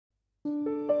I've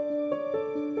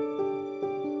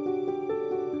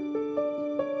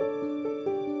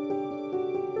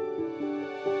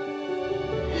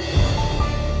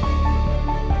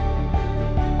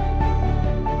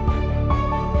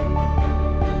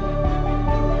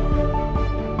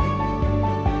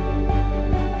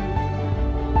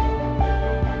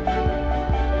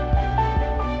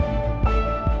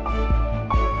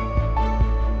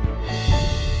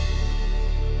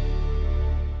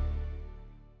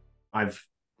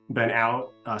been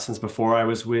out since before I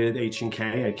was with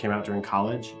H&K. I came out during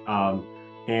college.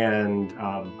 In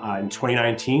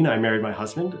 2019, I married my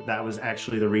husband. That was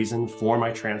actually the reason for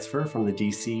my transfer from the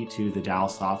DC to the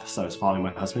Dallas office. I was following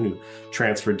my husband, who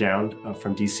transferred down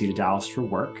from DC to Dallas for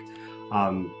work.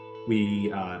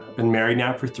 We've been married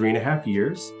now for 3.5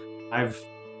 years. I've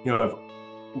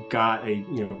got a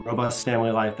robust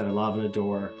family life that I love and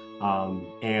adore.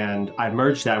 And I've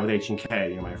merged that with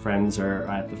H&K. My friends are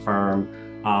at the firm,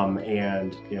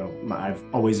 I've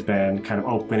always been kind of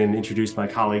open and introduced my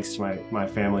colleagues to my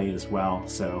family as well.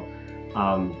 So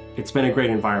it's been a great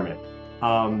environment.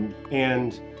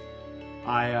 And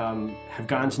I have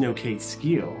gotten to know Kate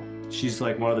Skeele. She's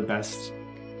like one of the best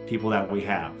people that we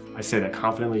have. I say that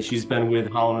confidently. She's been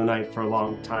with Holland & Knight for a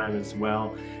long time as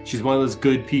well. She's one of those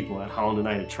good people that Holland &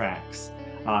 Knight attracts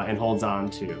and holds on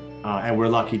to. And we're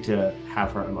lucky to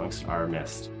have her amongst our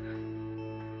midst.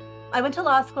 I went to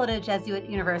law school at a Jesuit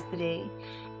university,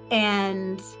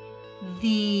 and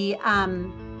the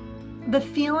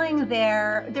feeling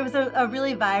there was a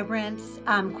really vibrant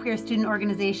queer student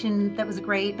organization that was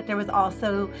great, but there was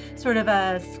also sort of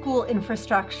a school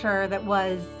infrastructure that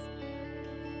was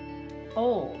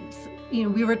old.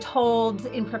 We were told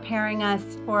in preparing us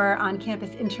for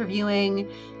on-campus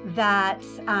interviewing that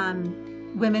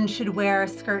women should wear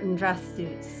skirt and dress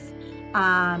suits,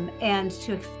 and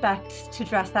to expect to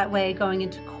dress that way going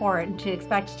into court, and to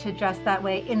expect to dress that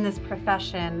way in this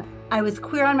profession. I was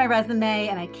queer on my resume,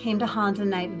 and I came to Holland &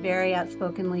 Knight very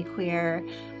outspokenly queer.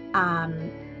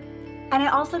 And I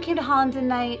also came to Holland &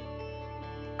 Knight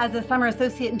as a summer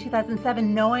associate in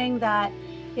 2007, knowing that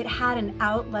it had an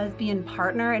out lesbian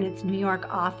partner in its New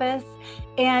York office.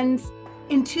 And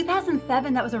in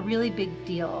 2007, that was a really big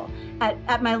deal.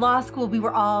 At my law school, we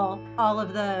were all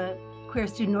of the queer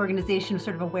student organization was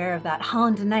sort of aware of that.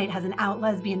 Holland & Knight has an out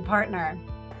lesbian partner.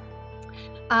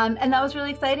 And that was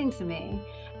really exciting to me.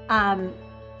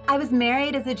 I was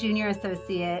married as a junior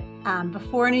associate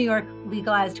before New York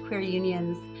legalized queer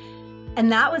unions. And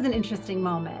that was an interesting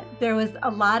moment. There was a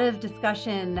lot of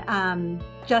discussion,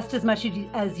 just as much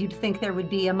as you'd think there would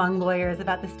be among lawyers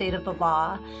about the state of the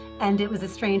law. And it was a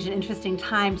strange and interesting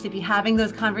time to be having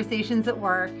those conversations at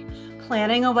work,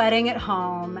 planning a wedding at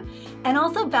home, and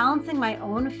also balancing my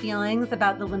own feelings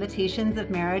about the limitations of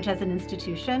marriage as an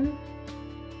institution.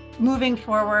 Moving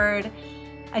forward,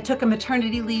 I took a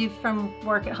maternity leave from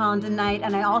work at Holland & Knight,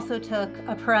 and I also took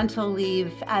a parental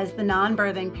leave as the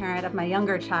non-birthing parent of my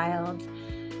younger child.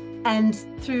 And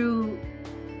through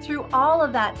all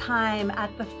of that time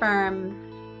at the firm,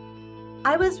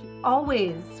 I was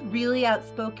always really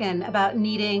outspoken about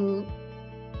needing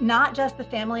not just the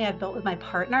family I've built with my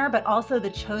partner, but also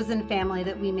the chosen family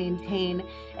that we maintain,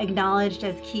 acknowledged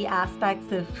as key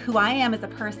aspects of who I am as a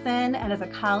person and as a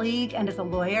colleague and as a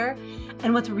lawyer.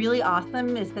 And what's really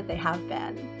awesome is that they have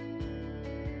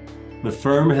been. The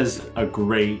firm has a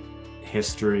great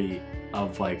history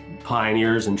of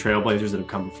pioneers and trailblazers that have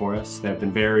come before us. They've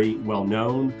been very well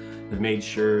known. They've made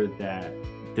sure that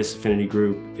this affinity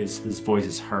group this voice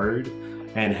is heard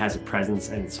and has a presence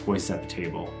and its voice at the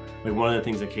table. One of the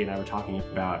things that Kate and I were talking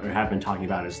about, or have been talking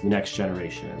about, is the next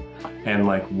generation and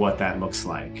what that looks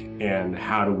like and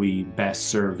how do we best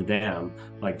serve them.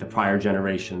 The prior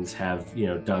generations have,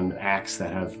 done acts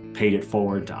that have paid it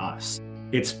forward to us.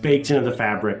 It's baked into the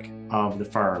fabric of the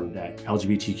firm that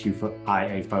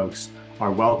LGBTQIA folks are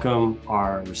welcome,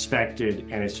 are respected,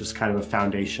 and it's just kind of a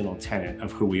foundational tenet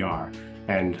of who we are.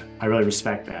 And I really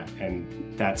respect that.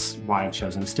 And that's why I've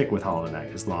chosen to stick with Holland &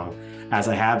 Knight as long as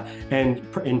I have, and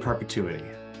in perpetuity.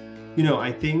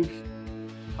 I think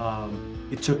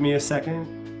it took me a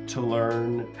second to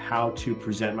learn how to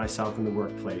present myself in the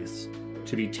workplace,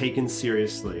 to be taken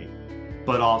seriously,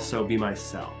 but also be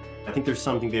myself. I think there's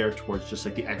something there towards just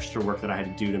the extra work that I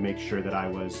had to do to make sure that I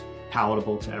was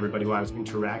palatable to everybody who I was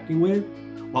interacting with,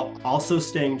 while also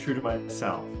staying true to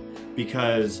myself.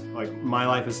 Because my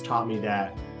life has taught me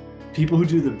that people who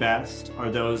do the best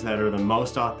are those that are the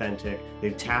most authentic.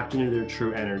 They've tapped into their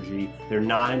true energy. They're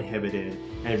not inhibited,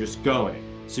 and they're just going.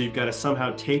 So you've got to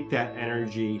somehow take that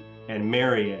energy and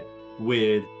marry it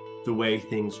with the way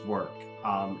things work.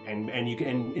 And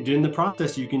in the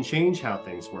process, you can change how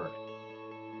things work.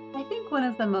 I think one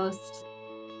of the most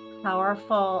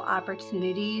powerful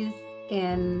opportunities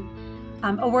in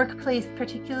a workplace,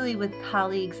 particularly with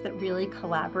colleagues that really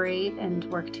collaborate and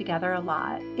work together a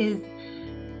lot,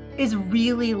 is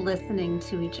really listening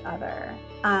to each other.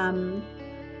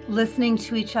 Listening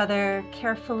to each other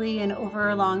carefully and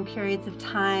over long periods of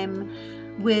time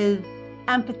with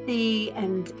empathy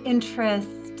and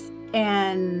interest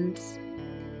and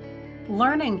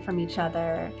learning from each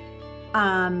other.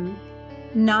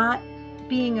 Not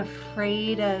being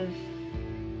afraid of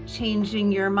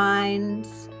changing your mind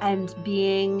and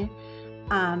being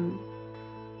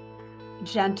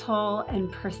gentle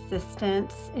and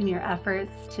persistent in your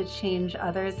efforts to change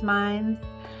others' minds.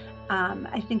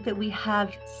 I think that we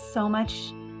have so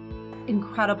much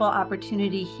incredible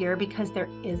opportunity here because there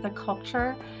is a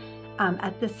culture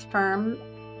at this firm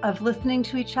of listening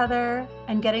to each other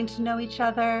and getting to know each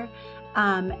other.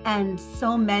 And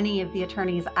so many of the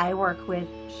attorneys I work with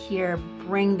here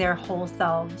bring their whole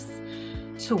selves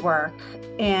to work.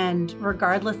 And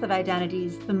regardless of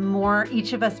identities, the more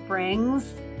each of us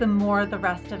brings, the more the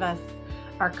rest of us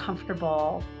are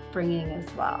comfortable bringing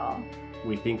as well.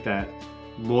 We think that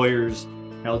lawyers,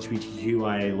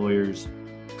 LGBTQIA lawyers,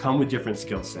 come with different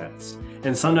skill sets.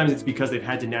 And sometimes it's because they've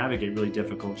had to navigate really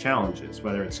difficult challenges,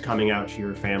 whether it's coming out to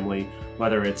your family,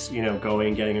 whether it's, going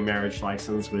and getting a marriage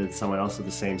license with someone else of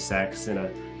the same sex in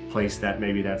a place that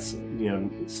maybe that's,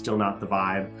 still not the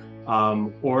vibe.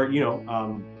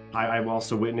 I've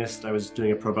also witnessed, I was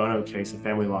doing a pro bono case, a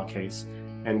family law case,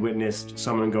 and witnessed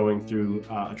someone going through,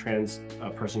 a trans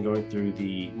person going through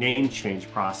the name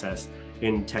change process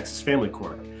in Texas family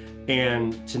court.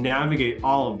 And to navigate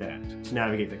all of that, to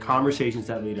navigate the conversations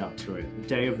that lead up to it, the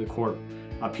day of the court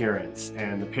appearance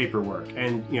and the paperwork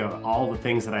and, all the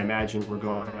things that I imagine were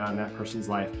going on in that person's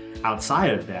life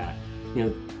outside of that,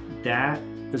 that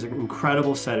is an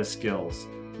incredible set of skills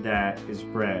that is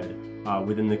bred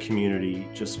within the community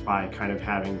just by kind of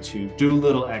having to do a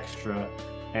little extra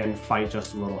and fight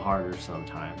just a little harder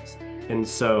sometimes. And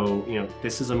so,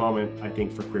 this is a moment, I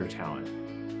think, for queer talent.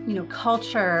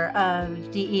 Culture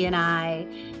of DE&I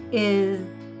is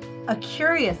a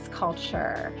curious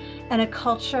culture and a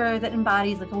culture that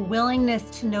embodies like a willingness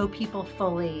to know people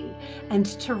fully and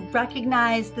to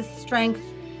recognize the strength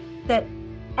that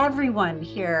everyone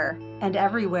here and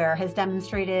everywhere has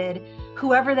demonstrated,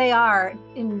 whoever they are,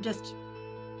 in just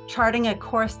charting a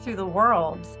course through the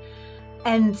world.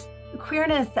 And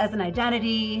queerness as an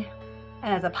identity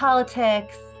and as a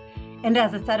politics and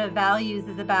as a set of values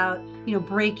is about,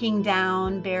 breaking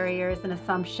down barriers and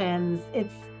assumptions.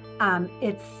 It's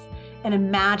an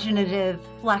imaginative,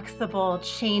 flexible,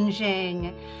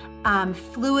 changing,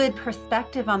 fluid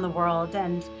perspective on the world.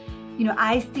 And,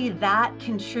 I see that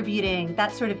contributing,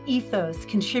 that sort of ethos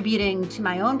contributing to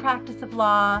my own practice of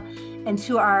law and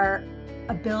to our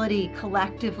ability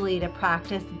collectively to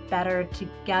practice better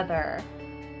together.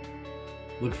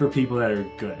 Look for people that are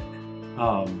good.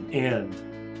 And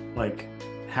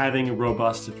having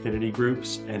robust affinity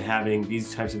groups and having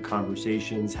these types of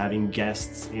conversations, having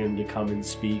guests in to come and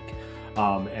speak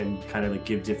and kind of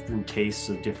give different tastes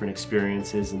of different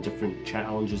experiences and different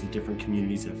challenges that different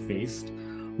communities have faced.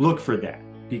 Look for that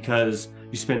because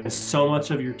you spend so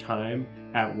much of your time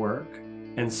at work.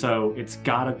 And so it's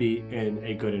gotta be in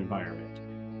a good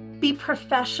environment. Be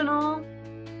professional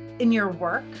in your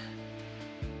work,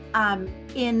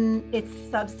 in its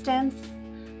substance,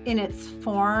 in its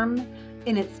form,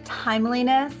 in its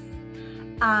timeliness,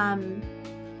 in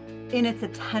its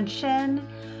attention,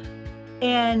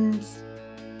 and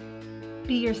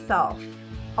be yourself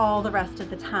all the rest of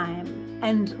the time.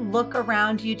 And look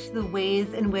around you to the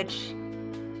ways in which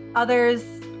others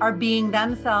are being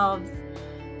themselves,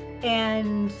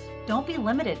 and don't be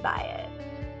limited by it.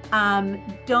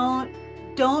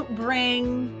 Don't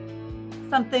bring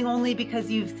something only because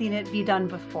you've seen it be done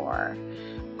before.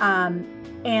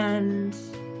 And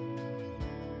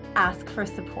ask for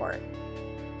support.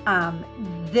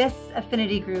 This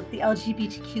affinity group, the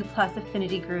LGBTQ plus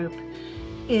affinity group,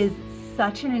 is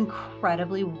such an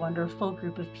incredibly wonderful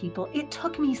group of people. It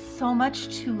took me so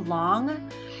much too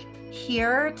long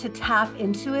here to tap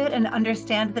into it and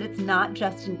understand that it's not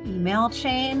just an email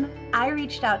chain. I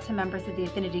reached out to members of the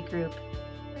affinity group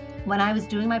when I was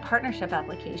doing my partnership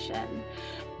application,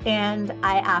 and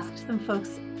I asked some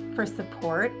folks for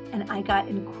support, and I got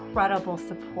incredible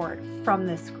support from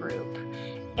this group.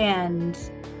 And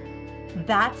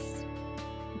that's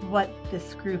what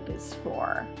this group is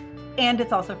for. And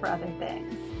it's also for other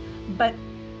things. But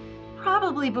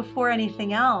probably before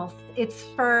anything else, it's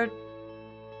for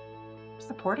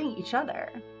supporting each other.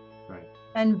 Right.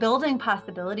 And building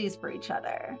possibilities for each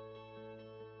other.